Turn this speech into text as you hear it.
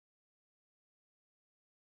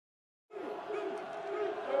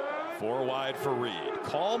Four wide for Reed.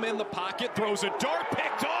 Calm in the pocket, throws a dart,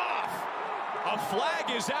 picked off. A flag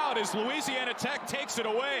is out as Louisiana Tech takes it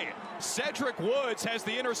away. Cedric Woods has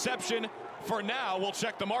the interception. For now, we'll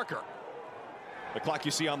check the marker. The clock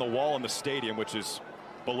you see on the wall in the stadium, which is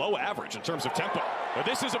below average in terms of tempo. But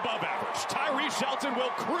this is above average. Tyree Shelton will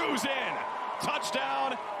cruise in.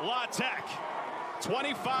 Touchdown, La Tech.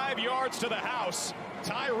 25 yards to the house.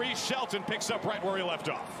 Tyree Shelton picks up right where he left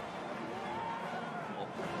off.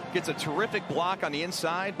 Gets a terrific block on the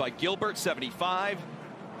inside by Gilbert, 75.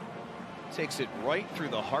 Takes it right through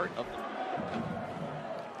the heart of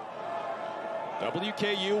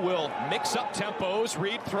WKU will mix up tempos.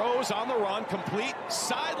 Reed throws on the run, complete,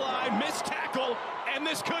 sideline, missed tackle, and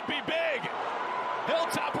this could be big.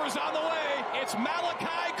 Hilltoppers on the way. It's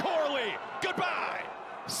Malachi Corley. Goodbye.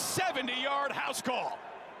 70-yard house call.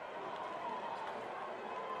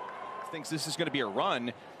 Thinks this is going to be a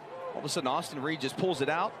run. All of a sudden, Austin Reed just pulls it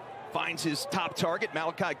out, finds his top target,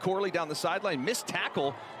 Malachi Corley down the sideline. Missed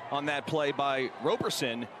tackle on that play by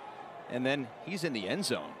Roberson, and then he's in the end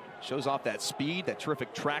zone. Shows off that speed, that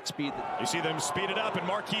terrific track speed. You see them speed it up, and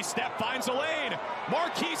Marquis Stepp finds a lane.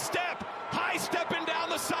 Marquis Stepp, high stepping down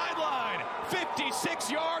the sideline.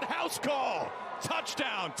 56-yard house call.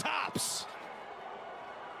 Touchdown, Tops.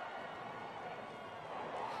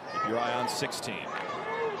 Keep your eye on 16.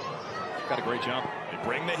 Got a great jump. They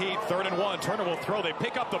bring the heat, 3rd and 1. Turner will throw. They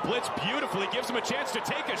pick up the blitz beautifully. Gives him a chance to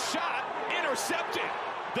take a shot. Intercepted.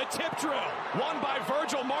 The tip drill, won by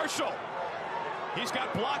Virgil Marshall. He's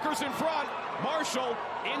got blockers in front. Marshall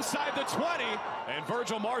inside the 20. And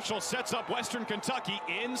Virgil Marshall sets up Western Kentucky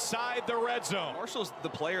inside the red zone. Marshall's the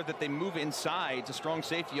player that they move inside to strong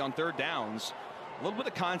safety on 3rd downs. A little bit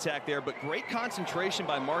of contact there, but great concentration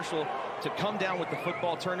by Marshall to come down with the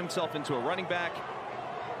football, turn himself into a running back,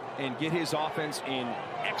 and get his offense in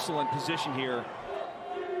excellent position here.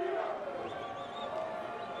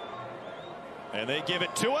 And they give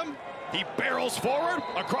it to him. He barrels forward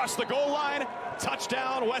across the goal line.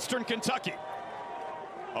 Touchdown, Western Kentucky.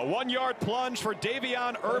 A 1-yard plunge for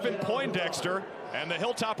Davion Irvin Poindexter, and the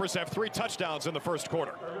Hilltoppers have 3 touchdowns in the first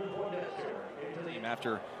quarter.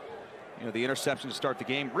 After the interception to start the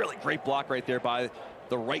game, really great block right there by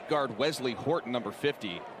the right guard Wesley Horton, number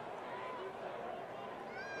 50.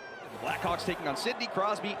 The Blackhawks taking on Sidney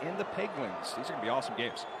Crosby and the Penguins. These are going to be awesome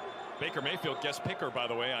games. Baker Mayfield, guest picker, by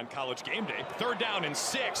the way, on College Game Day. 3rd down and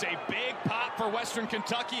 6. A big pop for Western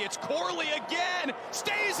Kentucky. It's Corley again.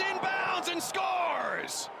 Stays in bounds and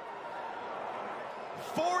scores.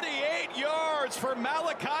 48 yards for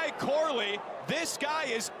Malachi Corley. This guy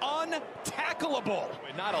is untackleable.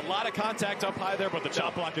 Not a lot of contact up high there, but the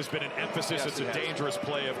chop block has been an emphasis. It's a dangerous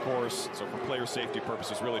play, of course. So for player safety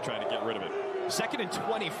purposes, really trying to get rid of it. 2nd and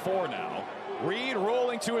 24 now. Reed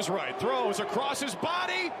rolling to his right. Throws across his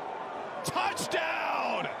body.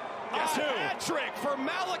 Touchdown! Guess who? Hat trick for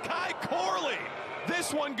Malachi Corley.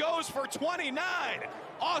 This one goes for 29.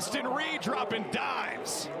 Austin Reed dropping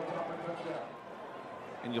dimes.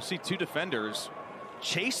 And you'll see 2 defenders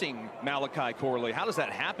chasing Malachi Corley. How does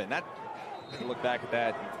that happen? You look back at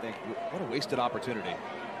that and think, what a wasted opportunity.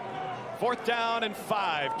 4th down and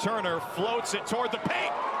 5. Turner floats it toward the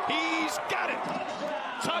paint. He's got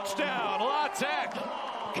it. Touchdown, La Tech.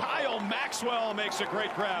 Kyle Maxwell makes a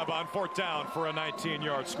great grab on 4th down for a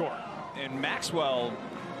 19-yard score. And Maxwell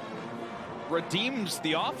redeems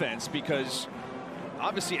the offense because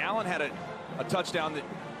obviously Allen had a touchdown that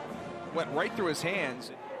went right through his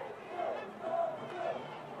hands.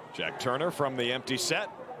 Jack Turner from the empty set.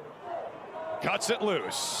 Cuts it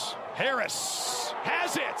loose. Harris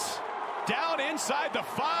has it. Down inside the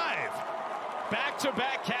 5.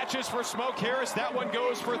 Back-to-back catches for Smoke Harris. That one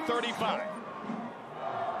goes for 35.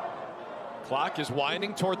 Clock is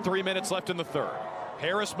winding toward 3 minutes left in the 3rd.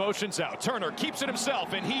 Harris motions out. Turner keeps it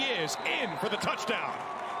himself, and he is in for the touchdown.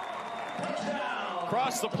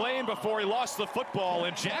 Crossed the plane before he lost the football,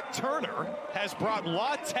 and Jack Turner has brought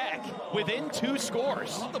La Tech within 2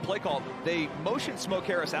 scores. I love the play call. They motion Smoke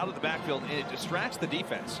Harris out of the backfield, and it distracts the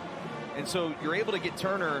defense. And so you're able to get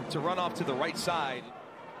Turner to run off to the right side.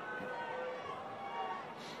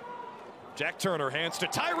 Jack Turner hands to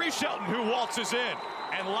Tyree Shelton, who waltzes in.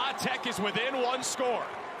 And La Tech is within 1 score.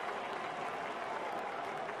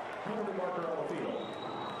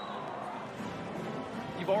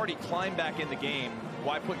 You've already climbed back in the game.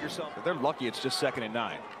 Why put yourself? They're lucky it's just 2nd and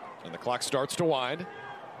 9. And the clock starts to wind.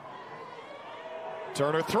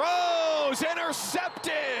 Turner throws,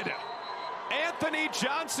 intercepted. Anthony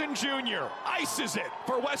Johnson Jr. ices it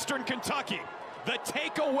for Western Kentucky. The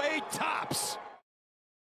takeaway Tops.